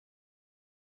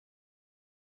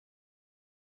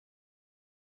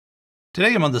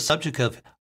Today I'm on the subject of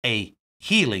a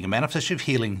manifestation of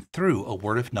healing through a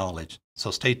word of knowledge.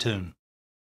 So stay tuned.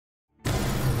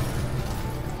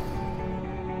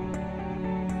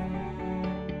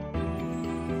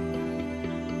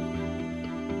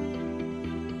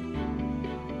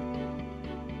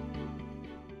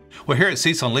 Well, here at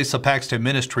Cecil and Lystra Paxton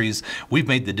Ministries, we've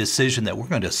made the decision that we're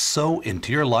going to sow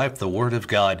into your life the Word of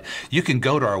God. You can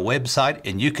go to our website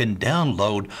and you can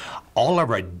download all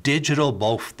of our digital,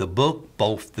 both the book,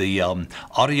 both the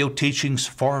audio teachings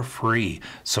for free.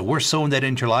 So we're sowing that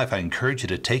into your life. I encourage you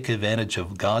to take advantage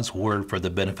of God's Word for the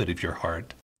benefit of your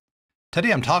heart.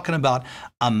 Today I'm talking about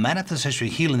a manifestation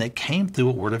of healing that came through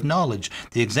a word of knowledge.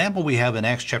 The example we have in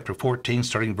Acts chapter 14,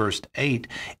 starting verse 8,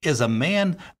 is a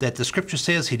man that the scripture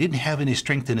says he didn't have any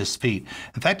strength in his feet.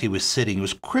 In fact, he was sitting. He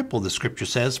was crippled, the scripture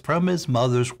says, from his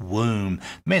mother's womb.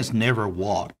 The man's never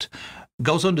walked.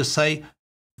 Goes on to say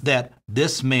that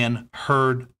this man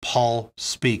heard Paul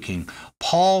speaking.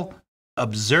 Paul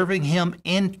observing him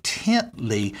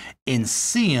intently and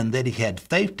seeing that he had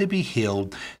faith to be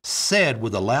healed, said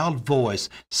with a loud voice,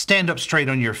 "Stand up straight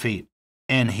on your feet."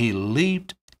 And he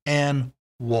leaped and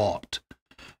walked.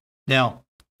 Now,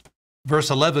 verse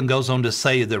 11 goes on to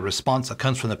say the response that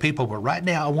comes from the people, but right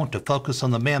now I want to focus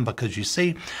on the man because you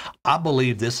see, I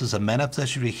believe this is a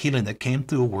manifestation of healing that came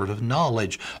through a word of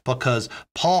knowledge because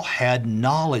Paul had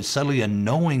knowledge, suddenly a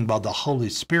knowing by the Holy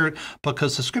Spirit,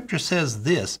 because the scripture says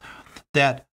this,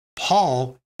 that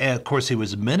Paul, and of course, he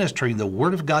was ministering the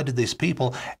word of God to these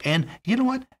people. And you know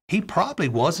what? He probably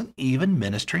wasn't even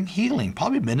ministering healing,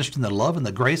 probably ministering the love and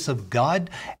the grace of God.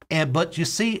 But you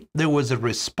see, there was a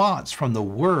response from the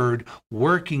word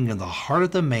working in the heart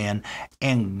of the man.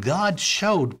 And God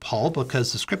showed Paul,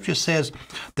 because the scripture says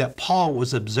that Paul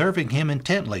was observing him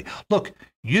intently. Look,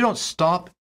 you don't stop.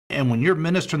 And when you're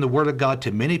ministering the word of God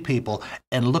to many people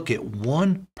and look at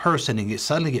one person and you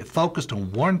suddenly get focused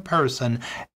on one person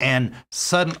and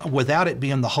suddenly, without it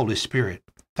being the Holy Spirit.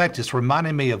 In fact, it's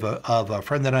reminding me of a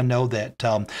friend that I know that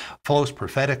flows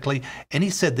prophetically. And he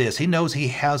said this, he knows he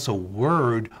has a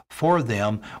word for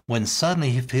them when suddenly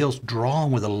he feels drawn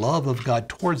with the love of God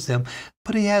towards them,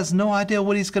 but he has no idea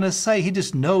what he's going to say. He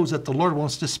just knows that the Lord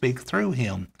wants to speak through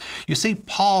him. You see,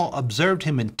 Paul observed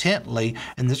him intently,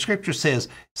 and the scripture says,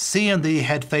 seeing that he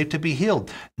had faith to be healed,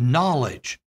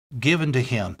 knowledge given to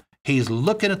him. He's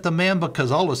looking at the man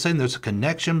because all of a sudden there's a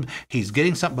connection. He's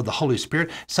getting something with the Holy Spirit.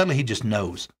 Suddenly he just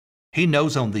knows. He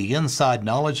knows on the inside,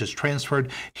 knowledge is transferred.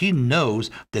 He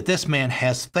knows that this man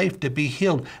has faith to be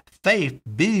healed. Faith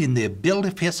being the ability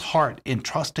of his heart in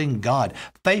trusting God.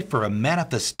 Faith for a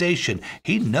manifestation.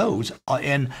 He knows.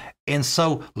 And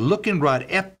so looking right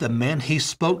at the man, he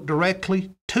spoke directly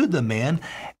to the man,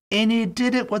 and he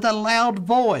did it with a loud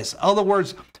voice. In other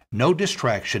words, no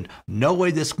distraction. No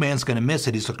way this man's going to miss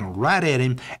it. He's looking right at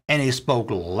him, and he spoke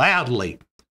loudly.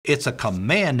 It's a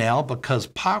command now because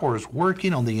power is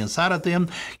working on the inside of them.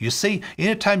 You see,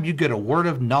 anytime you get a word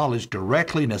of knowledge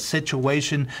directly in a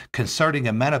situation concerning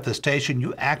a manifestation,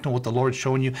 you act on what the Lord's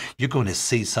showing you, you're going to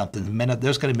see something.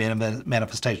 There's going to be a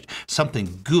manifestation.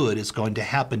 Something good is going to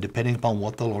happen depending upon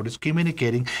what the Lord is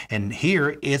communicating. And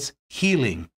here it's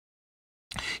healing.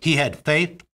 He had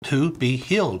faith to be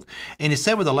healed. And he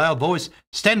said with a loud voice,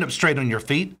 "Stand up straight on your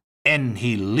feet." And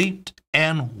he leaped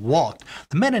and walked.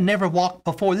 The man had never walked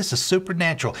before. This is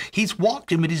supernatural. He's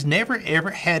walked him, but he's never, ever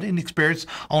had an experience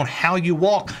on how you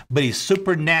walk. But he's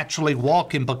supernaturally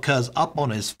walking because up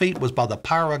on his feet was by the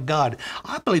power of God.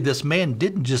 I believe this man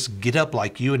didn't just get up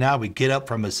like you and I would get up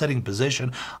from a sitting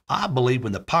position. I believe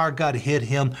when the power of God hit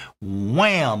him,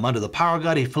 wham, under the power of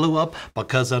God, he flew up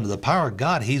because under the power of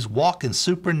God, he's walking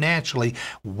supernaturally,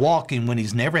 walking when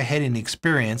he's never had any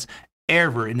experience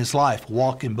ever in his life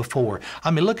walking before.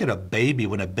 I mean, look at a baby.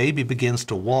 When a baby begins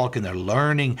to walk and they're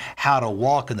learning how to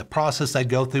walk and the process they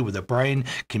go through with the brain,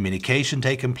 communication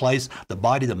taking place, the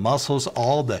body, the muscles,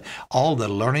 all the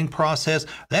learning process,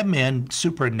 that man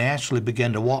supernaturally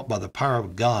began to walk by the power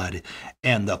of God.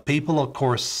 And the people, of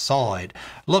course, saw it.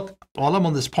 Look, while I'm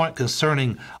on this point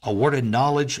concerning a word of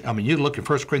knowledge, I mean, you look in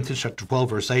 1 Corinthians chapter 12,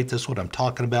 verse 8, this is what I'm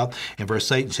talking about. In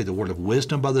verse 8, you see the word of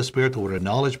wisdom by the Spirit, the word of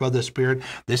knowledge by the Spirit.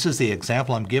 This is the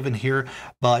example I'm giving here.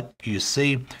 But you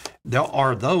see, there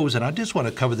are those, and I just want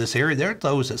to cover this area, there are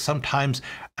those that sometimes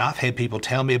I've had people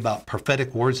tell me about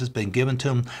prophetic words that's been given to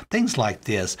them, things like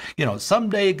this. You know,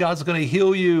 someday God's going to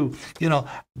heal you. You know,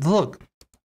 look,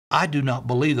 I do not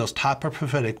believe those type of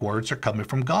prophetic words are coming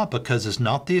from God because it's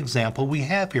not the example we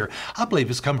have here. I believe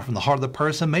it's coming from the heart of the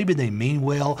person. Maybe they mean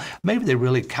well. Maybe they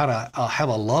really kind of have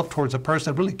a love towards a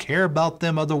person, really care about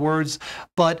them, other words,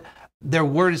 but their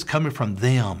word is coming from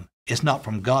them. It's not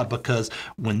from God, because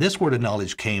when this word of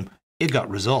knowledge came, it got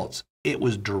results. It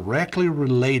was directly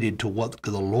related to what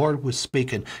the Lord was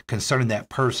speaking concerning that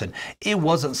person. It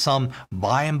wasn't some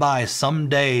by and by,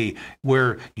 someday,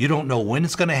 where you don't know when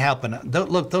it's going to happen.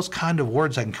 Look, those kind of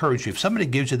words I encourage you. If somebody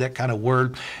gives you that kind of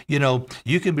word,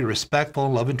 you can be respectful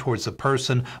and loving towards the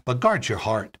person, but guard your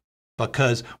heart.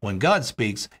 Because when God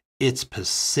speaks, it's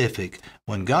specific.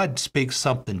 When God speaks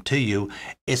something to you,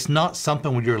 it's not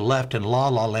something where you're left in la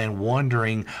la land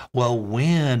wondering, well,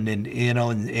 when,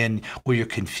 and where you're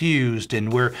confused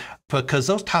because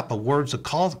those type of words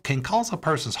can cause a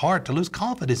person's heart to lose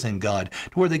confidence in God,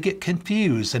 to where they get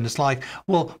confused, and it's like,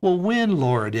 well, when,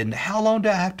 Lord, and how long do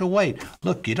I have to wait?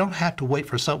 Look, you don't have to wait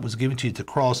for something was given to you at the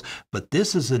cross, but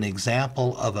this is an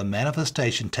example of a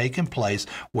manifestation taking place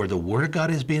where the Word of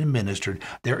God is being ministered.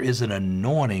 There is an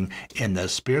anointing, and the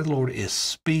Spirit of the Lord is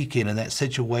speaking in that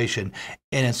situation,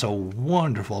 and it's a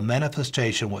wonderful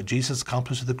manifestation what Jesus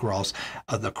accomplished at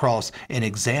the cross, an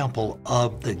example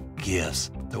of the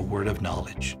gifts, the word of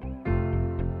knowledge.